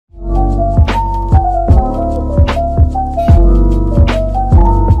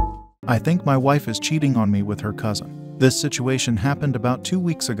I think my wife is cheating on me with her cousin. This situation happened about 2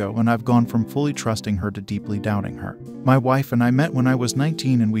 weeks ago and I've gone from fully trusting her to deeply doubting her. My wife and I met when I was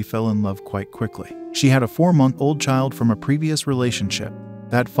 19 and we fell in love quite quickly. She had a 4-month-old child from a previous relationship.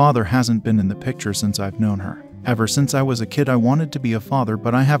 That father hasn't been in the picture since I've known her. Ever since I was a kid I wanted to be a father,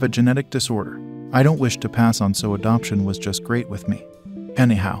 but I have a genetic disorder I don't wish to pass on, so adoption was just great with me.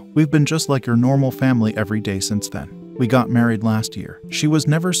 Anyhow, we've been just like your normal family every day since then. We got married last year. She was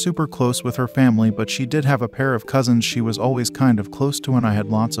never super close with her family, but she did have a pair of cousins she was always kind of close to, and I had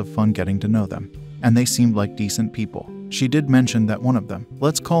lots of fun getting to know them. And they seemed like decent people. She did mention that one of them,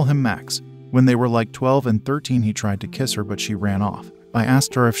 let's call him Max, when they were like 12 and 13 he tried to kiss her but she ran off. I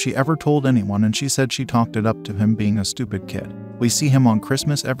asked her if she ever told anyone and she said she talked it up to him being a stupid kid. We see him on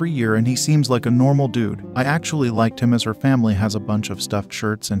Christmas every year and he seems like a normal dude. I actually liked him as her family has a bunch of stuffed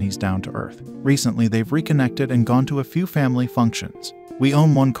shirts and he's down to earth. Recently they've reconnected and gone to a few family functions. We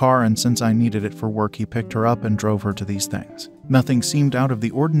own one car and since I needed it for work he picked her up and drove her to these things. Nothing seemed out of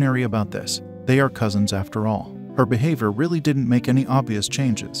the ordinary about this. They are cousins after all. Her behavior really didn't make any obvious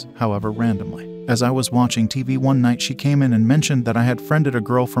changes, however randomly. As I was watching TV one night she came in and mentioned that I had friended a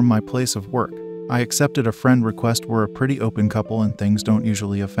girl from my place of work. I accepted a friend request. We're a pretty open couple and things don't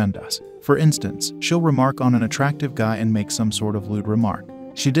usually offend us. For instance, she'll remark on an attractive guy and make some sort of lewd remark.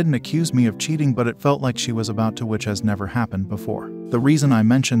 She didn't accuse me of cheating, but it felt like she was about to, which has never happened before. The reason I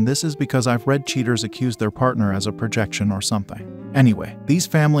mention this is because I've read cheaters accuse their partner as a projection or something. Anyway, these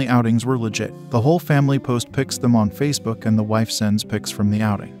family outings were legit. The whole family post pics them on Facebook and the wife sends pics from the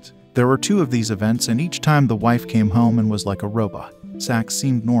outings. There were 2 of these events and each time the wife came home and was like a robot. Sax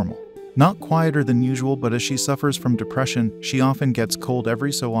seemed normal. Not quieter than usual, but as she suffers from depression, she often gets cold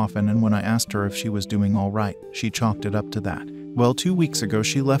every so often, and when I asked her if she was doing all right, she chalked it up to that. Well, 2 weeks ago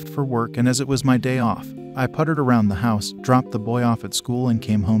she left for work and as it was my day off, I puttered around the house, dropped the boy off at school and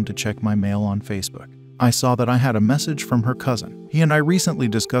came home to check my mail on Facebook. I saw that I had a message from her cousin. He and I recently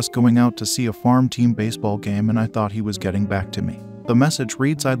discussed going out to see a farm team baseball game and I thought he was getting back to me. The message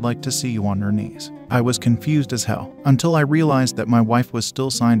reads, "I'd like to see you on your knees." I was confused as hell, until I realized that my wife was still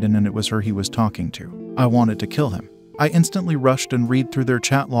signed in and it was her he was talking to. I wanted to kill him. I instantly rushed and read through their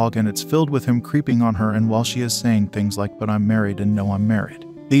chat log and it's filled with him creeping on her, and while she is saying things like "but I'm married" and "no I'm married,"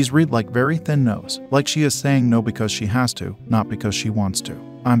 these read like very thin no's, like she is saying no because she has to, not because she wants to.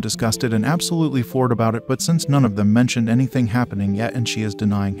 I'm disgusted and absolutely floored about it, but since none of them mentioned anything happening yet and she is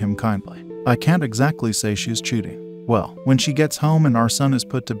denying him kindly, I can't exactly say she's cheating. Well, when she gets home and our son is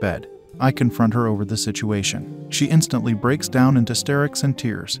put to bed, I confront her over the situation. She instantly breaks down into hysterics and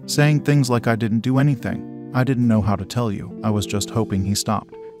tears, saying things like "I didn't do anything. I didn't know how to tell you. I was just hoping he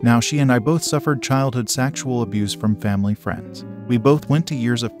stopped." Now she and I both suffered childhood sexual abuse from family friends. We both went to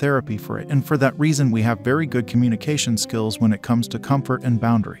years of therapy for it, and for that reason we have very good communication skills when it comes to comfort and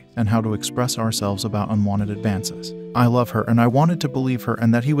boundary, and how to express ourselves about unwanted advances. I love her and I wanted to believe her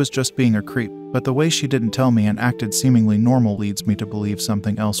and that he was just being a creep, but the way she didn't tell me and acted seemingly normal leads me to believe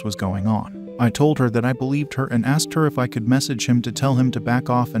something else was going on. I told her that I believed her and asked her if I could message him to tell him to back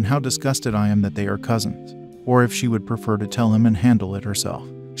off and how disgusted I am that they are cousins, or if she would prefer to tell him and handle it herself.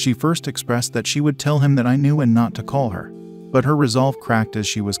 She first expressed that she would tell him that I knew and not to call her, but her resolve cracked as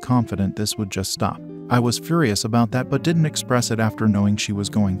she was confident this would just stop. I was furious about that but didn't express it after knowing she was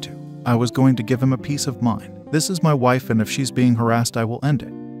going to. I was going to give him a peace of mind. This is my wife and if she's being harassed I will end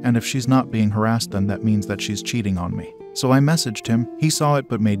it. And if she's not being harassed then that means that she's cheating on me. So I messaged him, he saw it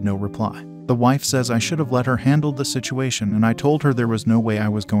but made no reply. The wife says I should have let her handle the situation and I told her there was no way I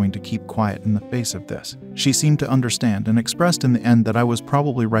was going to keep quiet in the face of this. She seemed to understand and expressed in the end that I was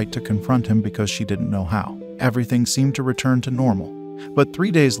probably right to confront him because she didn't know how. Everything seemed to return to normal. But 3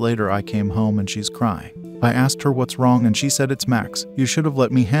 days later I came home and she's crying. I asked her what's wrong and she said, "It's Max. You should have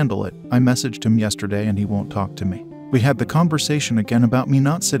let me handle it. I messaged him yesterday and he won't talk to me." We had the conversation again about me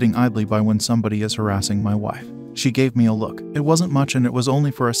not sitting idly by when somebody is harassing my wife. She gave me a look. It wasn't much and it was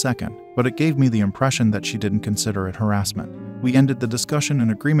only for a second, but it gave me the impression that she didn't consider it harassment. We ended the discussion in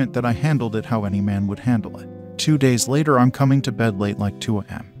agreement that I handled it how any man would handle it. 2 days later I'm coming to bed late like 2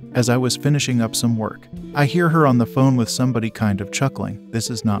 a.m. As I was finishing up some work, I hear her on the phone with somebody kind of chuckling. This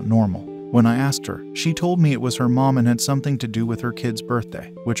is not normal. When I asked her, she told me it was her mom and had something to do with her kid's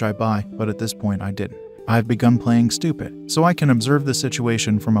birthday, which I buy, but at this point I didn't. I've begun playing stupid, so I can observe the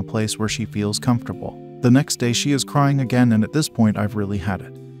situation from a place where she feels comfortable. The next day she is crying again and at this point I've really had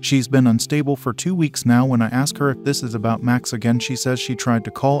it. She's been unstable for 2 weeks now. When I ask her if this is about Max again, she says she tried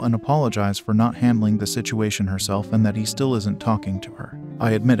to call and apologize for not handling the situation herself and that he still isn't talking to her.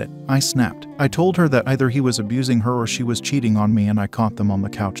 I admit it, I snapped. I told her that either he was abusing her or she was cheating on me and I caught them on the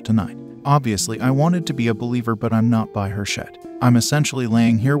couch tonight. Obviously I wanted to be a believer but I'm not by her shit. I'm essentially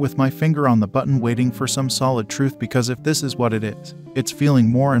laying here with my finger on the button waiting for some solid truth, because if this is what it is, it's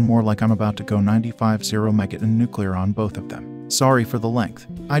feeling more and more like I'm about to go 95-0 mega and nuclear on both of them. Sorry for the length.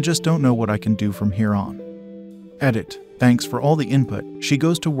 I just don't know what I can do from here on. Edit. Thanks for all the input. She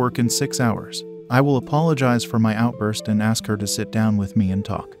goes to work in 6 hours. I will apologize for my outburst and ask her to sit down with me and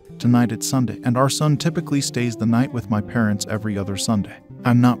talk. Tonight it's Sunday, and our son typically stays the night with my parents every other Sunday.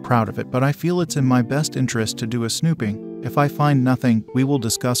 I'm not proud of it, but I feel it's in my best interest to do a snooping. If I find nothing, we will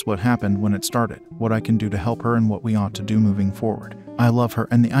discuss what happened when it started, what I can do to help her, and what we ought to do moving forward. I love her,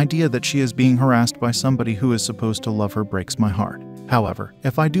 and the idea that she is being harassed by somebody who is supposed to love her breaks my heart. However,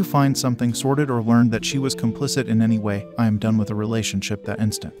 if I do find something sorted or learn that she was complicit in any way, I am done with a relationship that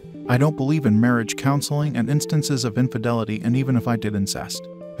instant. I don't believe in marriage counseling and instances of infidelity, and even if I did incest,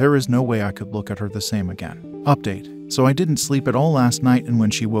 there is no way I could look at her the same again. Update. So I didn't sleep at all last night, and when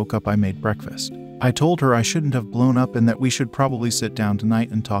she woke up I made breakfast. I told her I shouldn't have blown up and that we should probably sit down tonight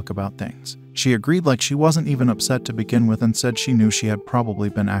and talk about things. She agreed like she wasn't even upset to begin with and said she knew she had probably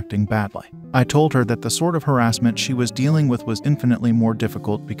been acting badly. I told her that the sort of harassment she was dealing with was infinitely more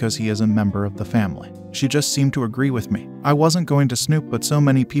difficult because he is a member of the family. She just seemed to agree with me. I wasn't going to snoop, but so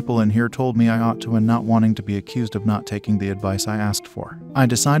many people in here told me I ought to, and not wanting to be accused of not taking the advice I asked for, I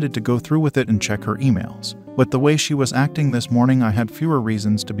decided to go through with it and check her emails. With the way she was acting this morning, I had fewer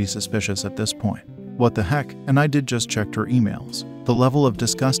reasons to be suspicious at this point. What the heck? And I did just check her emails. The level of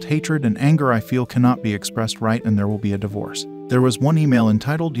disgust, hatred, and anger I feel cannot be expressed right, and there will be a divorce. There was one email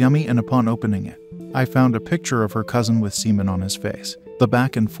entitled Yummy, and upon opening it, I found a picture of her cousin with semen on his face. The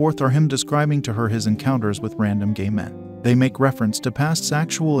back and forth are him describing to her his encounters with random gay men. They make reference to past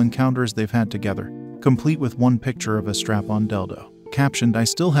sexual encounters they've had together, complete with one picture of a strap-on dildo, captioned, "I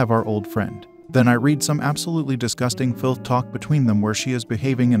still have our old friend." Then I read some absolutely disgusting filth talk between them where she is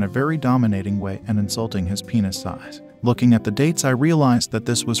behaving in a very dominating way and insulting his penis size. Looking at the dates, I realized that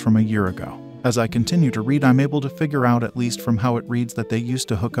this was from a year ago. As I continue to read, I'm able to figure out, at least from how it reads, that they used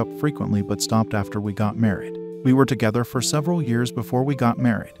to hook up frequently but stopped after we got married. We were together for several years before we got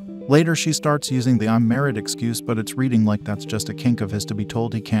married. Later she starts using the "I'm married" excuse, but it's reading like that's just a kink of his to be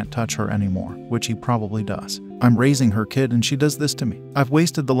told he can't touch her anymore, which he probably does. I'm raising her kid and she does this to me. I've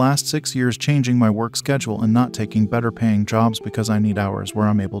wasted the last 6 years changing my work schedule and not taking better paying jobs because I need hours where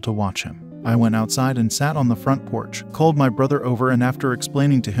I'm able to watch him. I went outside and sat on the front porch, called my brother over, and after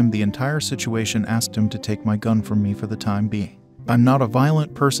explaining to him the entire situation, asked him to take my gun from me for the time being. I'm not a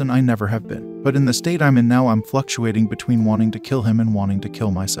violent person, I never have been, but in the state I'm in now, I'm fluctuating between wanting to kill him and wanting to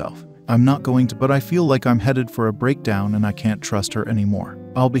kill myself. I'm not going to, but I feel like I'm headed for a breakdown and I can't trust her anymore.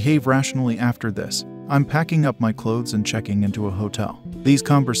 I'll behave rationally after this. I'm packing up my clothes and checking into a hotel. These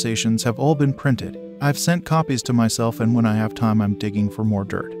conversations have all been printed. I've sent copies to myself, and when I have time I'm digging for more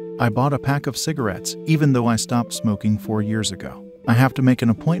dirt. I bought a pack of cigarettes, even though I stopped smoking 4 years ago. I have to make an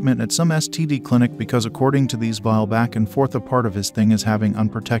appointment at some STD clinic because according to these vile back and forth, a part of his thing is having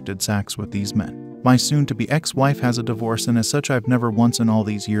unprotected sex with these men. My soon-to-be ex-wife has a divorce, and as such I've never once in all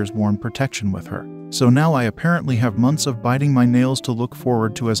these years worn protection with her. So now I apparently have months of biting my nails to look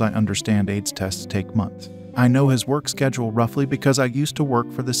forward to. As I understand, AIDS tests take months. I know his work schedule roughly because I used to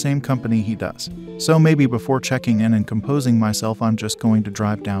work for the same company he does. So maybe before checking in and composing myself, I'm just going to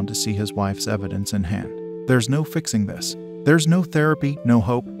drive down to see his wife's evidence in hand. There's no fixing this. There's no therapy, no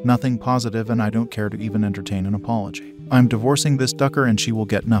hope, nothing positive, and I don't care to even entertain an apology. I'm divorcing this ducker and she will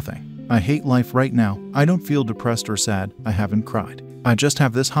get nothing. I hate life right now. I don't feel depressed or sad. I haven't cried. I just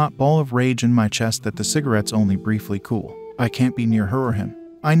have this hot ball of rage in my chest that the cigarettes only briefly cool. I can't be near her or him.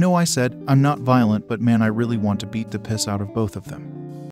 I know I said I'm not violent, but man, I really want to beat the piss out of both of them.